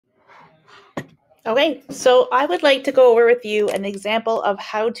Okay, so I would like to go over with you an example of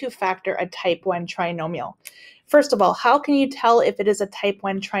how to factor a type 1 trinomial. First of all, how can you tell if it is a type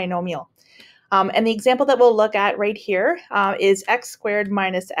 1 trinomial? And the example that we'll look at right here is x squared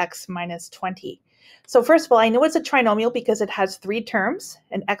minus x minus 20. So first of all, I know it's a trinomial because it has three terms,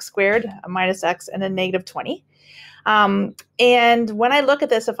 an x squared, a minus x, and a negative 20. And when I look at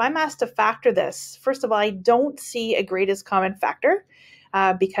this, if I'm asked to factor this, first of all, I don't see a greatest common factor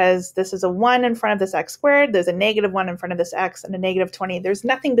because this is a 1 in front of this x squared, there's a negative 1 in front of this x, and a negative 20. There's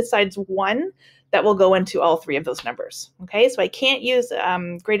nothing besides 1 that will go into all three of those numbers. Okay, so I can't use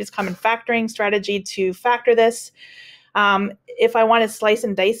greatest common factoring strategy to factor this. If I want to slice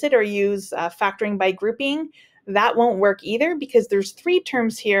and dice it or use factoring by grouping, that won't work either because there's three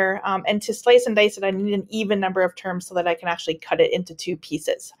terms here, and to slice and dice it, I need an even number of terms so that I can actually cut it into two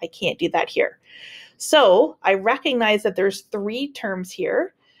pieces. I can't do that here. So I recognize that there's three terms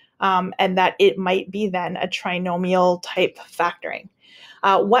here, and that it might be then a trinomial type factoring.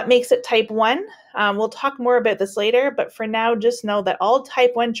 What makes it type 1? We'll talk more about this later, but for now, just know that all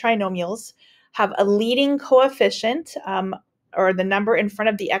type 1 trinomials have a leading coefficient, or the number in front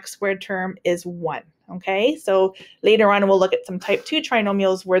of the x squared term is 1. Okay, so later on, we'll look at some type 2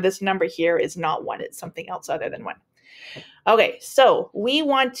 trinomials where this number here is not 1, it's something else other than 1. Okay, so we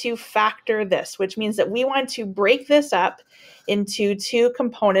want to factor this, which means that we want to break this up into two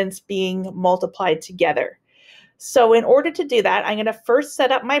components being multiplied together. So in order to do that, I'm going to first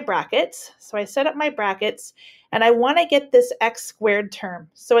set up my brackets. So I set up my brackets, and I want to get this x squared term.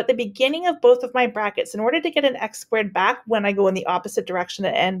 So at the beginning of both of my brackets, in order to get an x squared back when I go in the opposite direction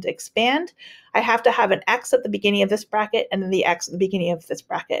and expand, I have to have an x at the beginning of this bracket and then the x at the beginning of this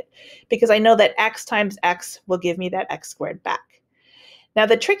bracket, because I know that x times x will give me that x squared back. Now,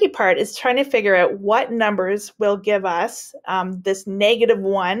 the tricky part is trying to figure out what numbers will give us this negative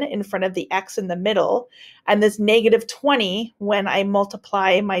 1 in front of the x in the middle and this negative 20 when I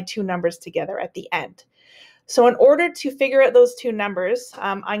multiply my two numbers together at the end. So in order to figure out those two numbers,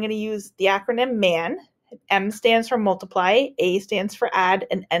 I'm going to use the acronym MAN. M stands for multiply, A stands for add,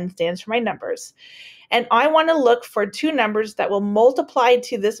 and N stands for my numbers. And I want to look for two numbers that will multiply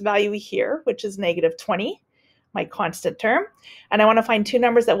to this value here, which is negative 20. My constant term, and I want to find two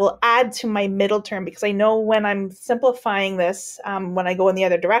numbers that will add to my middle term, because I know when I'm simplifying this, when I go in the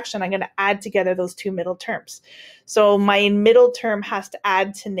other direction, I'm going to add together those two middle terms. So my middle term has to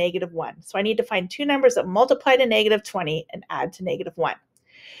add to negative 1. So I need to find two numbers that multiply to negative 20 and add to negative 1.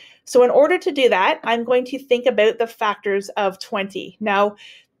 So in order to do that, I'm going to think about the factors of 20. Now,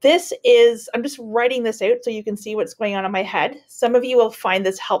 I'm just writing this out so you can see what's going on in my head. Some of you will find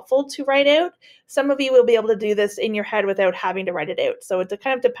this helpful to write out. Some of you will be able to do this in your head without having to write it out. So it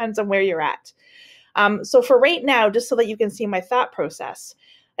kind of depends on where you're at. So for right now, just so that you can see my thought process,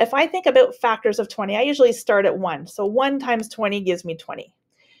 if I think about factors of 20, I usually start at 1. So 1 times 20 gives me 20.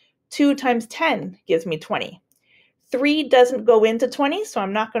 2 times 10 gives me 20. 3 doesn't go into 20, so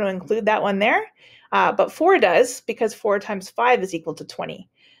I'm not going to include that one there. But 4 does, because 4 times 5 is equal to 20.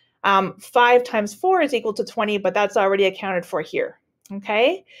 5 times 4 is equal to 20, but that's already accounted for here.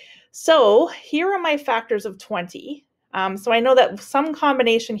 Okay, so here are my factors of 20. So I know that some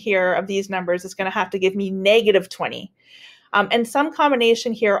combination here of these numbers is going to have to give me negative 20. And some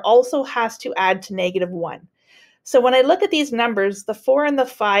combination here also has to add to negative 1. So when I look at these numbers, the 4 and the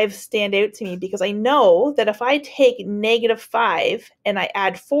 5 stand out to me because I know that if I take negative 5 and I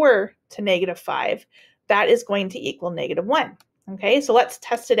add 4 to negative 5, that is going to equal negative 1. Okay, so let's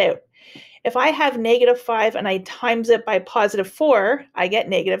test it out. If I have negative 5 and I times it by positive 4, I get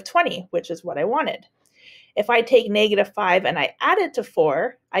negative 20, which is what I wanted. If I take negative 5 and I add it to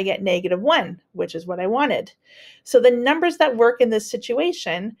 4, I get negative 1, which is what I wanted. So the numbers that work in this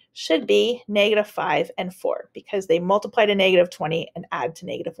situation should be negative 5 and 4 because they multiply to negative 20 and add to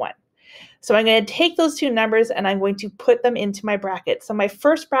negative 1. So I'm going to take those two numbers and I'm going to put them into my bracket. So my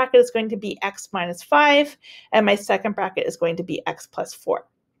first bracket is going to be x minus 5, and my second bracket is going to be x plus 4.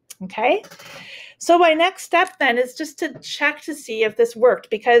 Okay, so my next step then is just to check to see if this worked,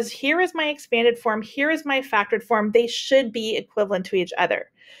 because here is my expanded form, here is my factored form. They should be equivalent to each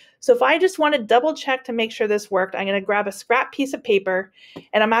other. So if I just want to double check to make sure this worked, I'm going to grab a scrap piece of paper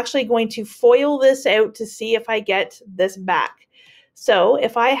and I'm actually going to FOIL this out to see if I get this back. So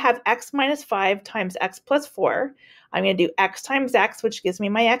if I have x minus 5 times x plus 4, I'm going to do x times x, which gives me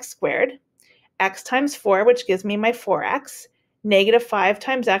my x squared, x times 4, which gives me my 4x, negative 5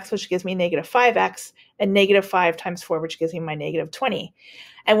 times x, which gives me negative 5x, and negative 5 times 4, which gives me my negative 20.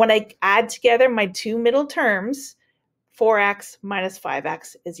 And when I add together my two middle terms, 4x minus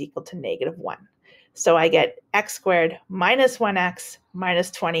 5x is equal to negative 1. So I get x squared minus 1x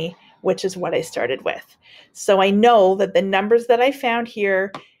minus 20, which is what I started with. So I know that the numbers that I found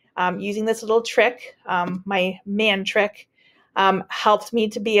here using this little trick, my man trick, helped me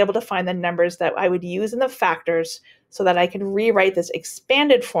to be able to find the numbers that I would use in the factors so that I could rewrite this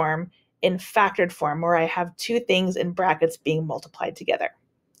expanded form in factored form where I have two things in brackets being multiplied together.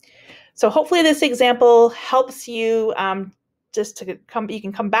 So hopefully this example helps you just to you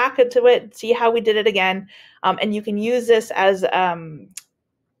can come back to it, see how we did it again, and you can use this as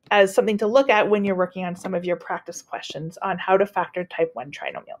something to look at when you're working on some of your practice questions on how to factor type 1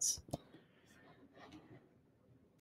 trinomials.